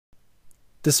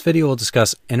This video will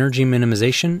discuss energy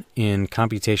minimization in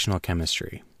computational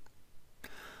chemistry.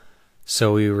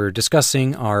 So we were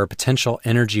discussing our potential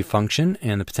energy function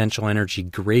and the potential energy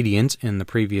gradient in the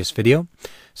previous video.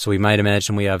 So we might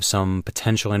imagine we have some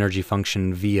potential energy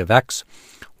function v of x,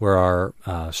 where our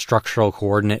structural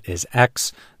coordinate is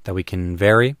x that we can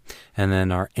vary, and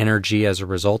then our energy as a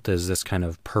result is this kind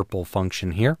of purple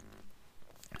function here.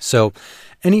 So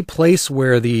any place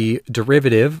where the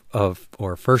derivative of,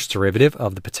 or first derivative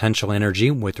of the potential energy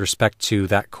with respect to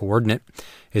that coordinate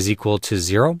is equal to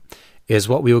 0 is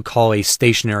what we would call a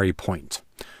stationary point,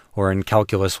 or in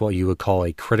calculus what you would call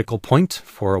a critical point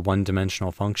for a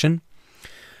one-dimensional function.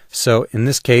 So in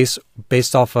this case,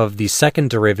 based off of the second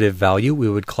derivative value, we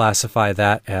would classify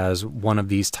that as one of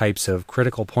these types of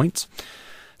critical points.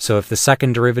 So if the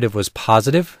second derivative was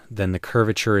positive, then the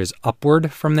curvature is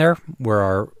upward from there, where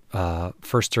our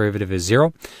first derivative is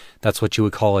 0. That's what you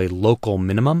would call a local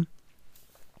minimum.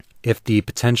 If the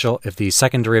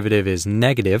second derivative is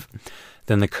negative,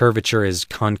 then the curvature is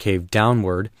concave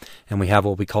downward, and we have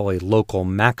what we call a local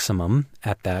maximum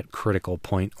at that critical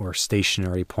point or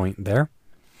stationary point there.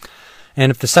 And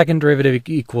if the second derivative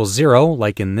equals 0,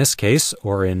 like in this case,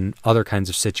 or in other kinds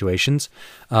of situations,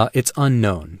 it's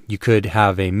unknown. You could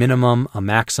have a minimum, a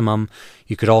maximum.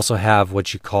 You could also have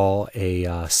what you call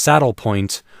a saddle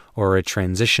point or a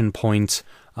transition point.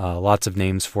 Lots of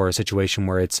names for a situation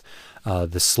where it's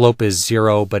the slope is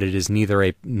 0, but it is neither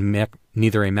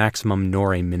a maximum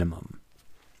nor a minimum.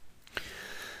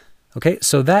 Okay,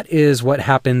 so that is what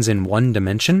happens in one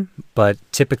dimension, but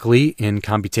typically in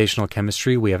computational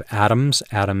chemistry we have atoms.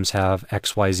 Atoms have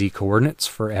XYZ coordinates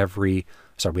for we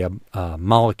have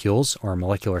molecules or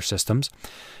molecular systems.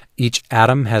 Each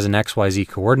atom has an XYZ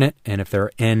coordinate, and if there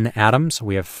are n atoms,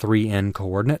 we have 3n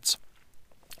coordinates.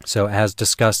 So as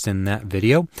discussed in that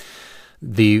video,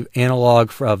 the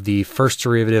analog of the first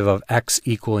derivative of x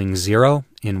equaling 0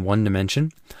 in one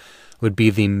dimension would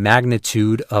be the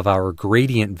magnitude of our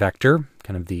gradient vector,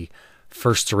 kind of the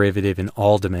first derivative in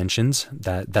all dimensions.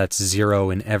 That's 0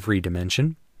 in every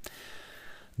dimension.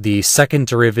 The second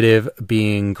derivative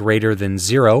being greater than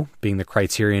 0, being the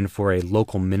criterion for a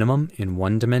local minimum in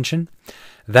one dimension.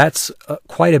 That's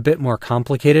quite a bit more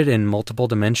complicated in multiple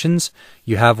dimensions.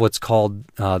 You have what's called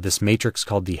this matrix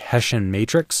called the Hessian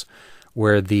Matrix,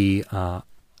 where the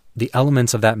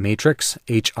elements of that matrix,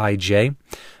 Hij,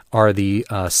 are the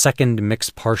second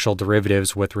mixed partial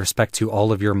derivatives with respect to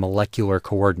all of your molecular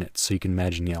coordinates. So you can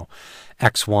imagine, x1,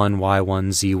 y1,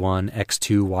 z1,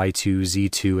 x2, y2,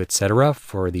 z2, etc.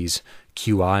 for these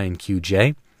qi and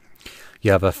qj.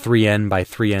 You have a 3n by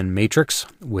 3n matrix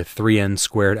with 3n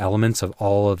squared elements of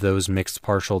all of those mixed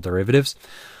partial derivatives,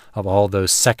 of all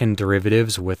those second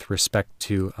derivatives with respect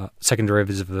to second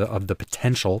derivatives of the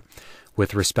potential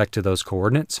with respect to those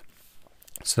coordinates.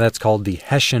 So that's called the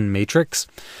Hessian matrix.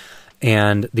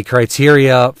 And the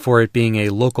criteria for it being a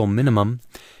local minimum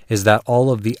is that all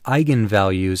of the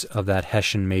eigenvalues of that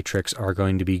Hessian matrix are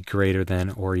going to be greater than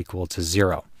or equal to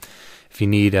 0. If you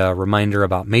need a reminder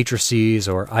about matrices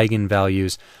or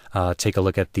eigenvalues, take a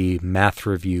look at the Math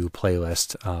Review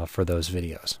playlist for those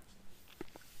videos.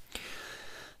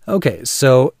 Okay,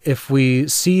 so if we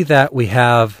see that we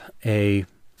have a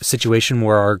situation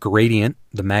where our gradient,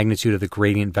 the magnitude of the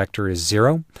gradient vector is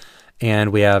 0,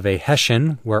 and we have a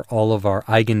Hessian where all of our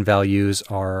eigenvalues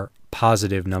are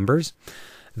positive numbers,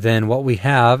 then what we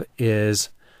have is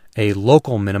a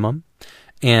local minimum.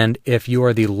 And if you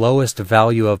are the lowest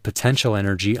value of potential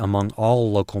energy among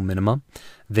all local minima,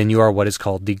 then you are what is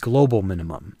called the global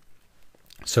minimum.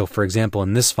 So for example,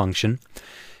 in this function,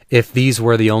 if these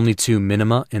were the only two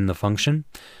minima in the function,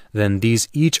 then these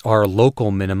each are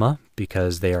local minima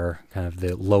because they are kind of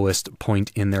the lowest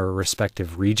point in their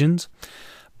respective regions.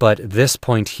 But this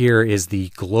point here is the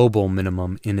global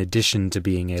minimum in addition to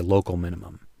being a local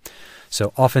minimum.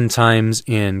 So oftentimes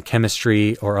in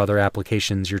chemistry or other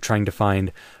applications, you're trying to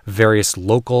find various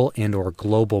local and or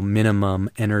global minimum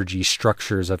energy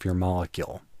structures of your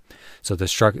molecule. So the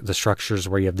structures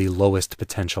where you have the lowest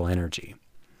potential energy.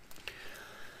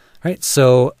 All right,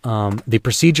 so the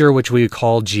procedure which we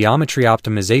call geometry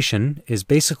optimization is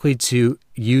basically to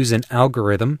use an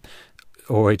algorithm,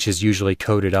 or which is usually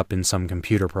coded up in some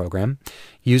computer program,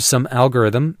 use some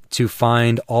algorithm to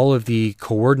find all of the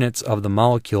coordinates of the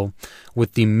molecule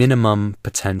with the minimum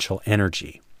potential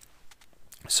energy.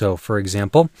 So for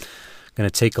example, I'm going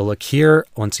to take a look here,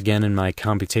 once again in my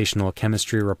computational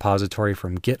chemistry repository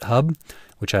from GitHub,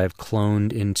 which I have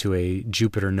cloned into a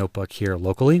Jupyter notebook here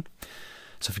locally.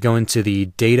 So if you go into the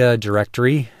data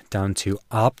directory down to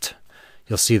opt,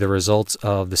 you'll see the results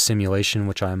of the simulation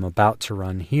which I'm about to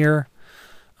run here.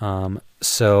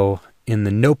 So in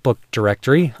the notebook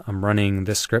directory, I'm running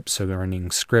this script, so we're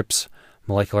running scripts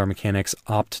molecular mechanics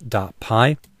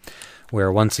opt.py,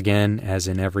 where once again, as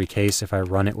in every case, if I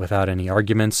run it without any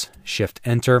arguments,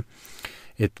 Shift-Enter,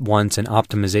 it wants an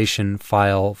optimization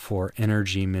file for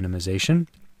energy minimization.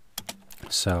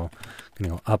 So I'm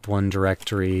going to go up one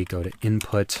directory, go to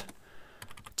Input,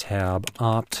 tab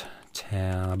opt,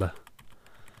 tab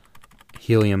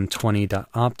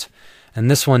helium20.opt. And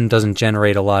this one doesn't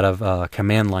generate a lot of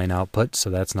command line output, so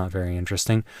that's not very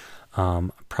interesting.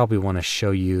 Probably want to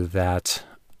show you that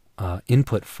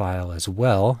input file as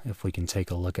well, if we can take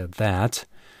a look at that,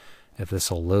 if this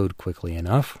will load quickly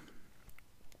enough.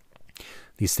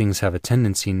 These things have a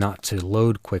tendency not to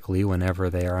load quickly whenever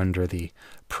they are under the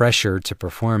pressure to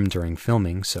perform during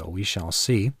filming, so we shall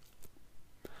see.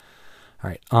 All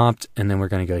right, opt, and then we're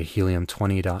going to go to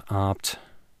helium20.opt.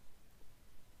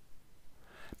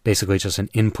 Basically just an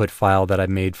input file that I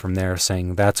made from there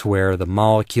saying that's where the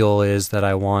molecule is that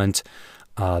I want.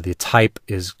 The type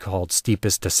is called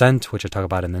steepest descent, which I'll talk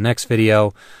about in the next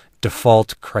video.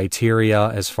 Default criteria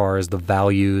as far as the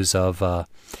values of the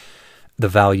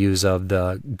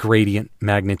gradient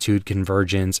magnitude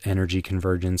convergence, energy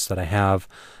convergence that I have,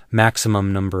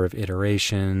 maximum number of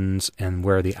iterations, and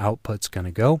where the output's going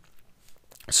to go.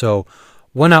 So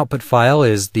one output file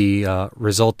is the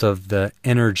result of the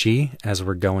energy as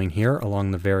we're going here along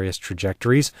the various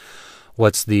trajectories.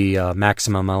 What's the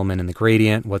maximum element in the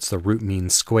gradient? What's the root mean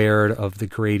squared of the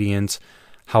gradient?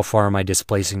 How far am I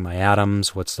displacing my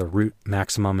atoms? What's the root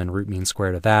maximum and root mean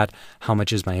squared of that? How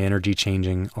much is my energy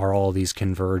changing? Are all these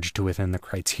converged to within the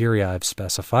criteria I've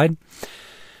specified?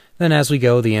 Then as we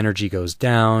go, the energy goes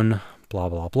down, blah,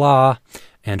 blah, blah.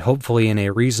 And hopefully in a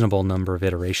reasonable number of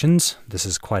iterations, this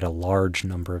is quite a large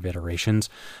number of iterations,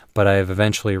 but I have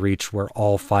eventually reached where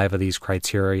all 5 of these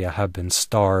criteria have been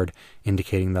starred,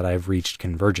 indicating that I've reached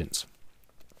convergence.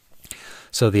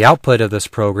 So the output of this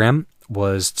program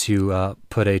was to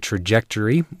put a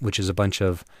trajectory, which is a bunch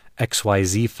of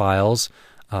XYZ files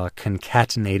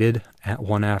concatenated at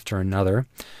one after another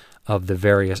of the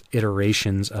various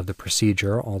iterations of the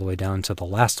procedure all the way down to the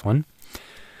last one.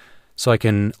 So I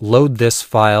can load this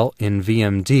file in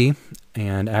VMD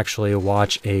and actually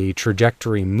watch a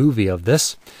trajectory movie of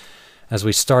this. As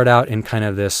we start out in kind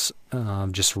of this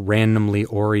just randomly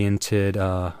oriented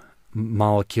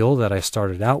molecule that I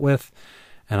started out with,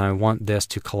 and I want this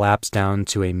to collapse down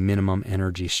to a minimum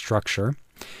energy structure.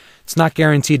 It's not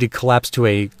guaranteed to collapse to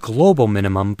a global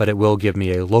minimum, but it will give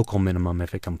me a local minimum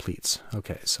if it completes.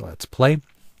 Okay, so let's play.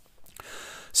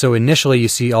 So initially you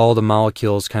see all the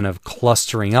molecules kind of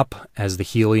clustering up as the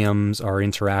heliums are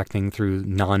interacting through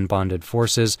non-bonded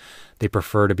forces. They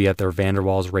prefer to be at their van der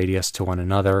Waals radius to one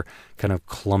another, kind of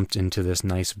clumped into this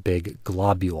nice big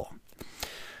globule.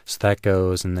 So that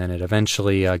goes, and then it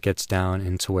eventually gets down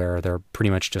into where they're pretty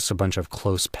much just a bunch of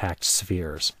close packed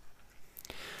spheres.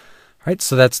 All right,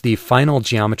 so that's the final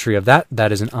geometry of that.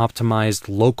 That is an optimized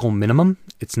local minimum.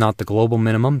 It's not the global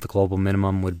minimum. The global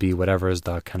minimum would be whatever is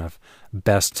the kind of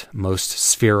best, most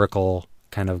spherical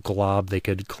kind of glob they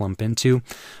could clump into.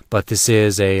 But this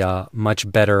is a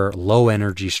much better low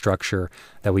energy structure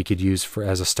that we could use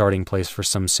as a starting place for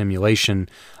some simulation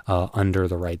under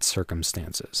the right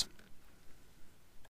circumstances.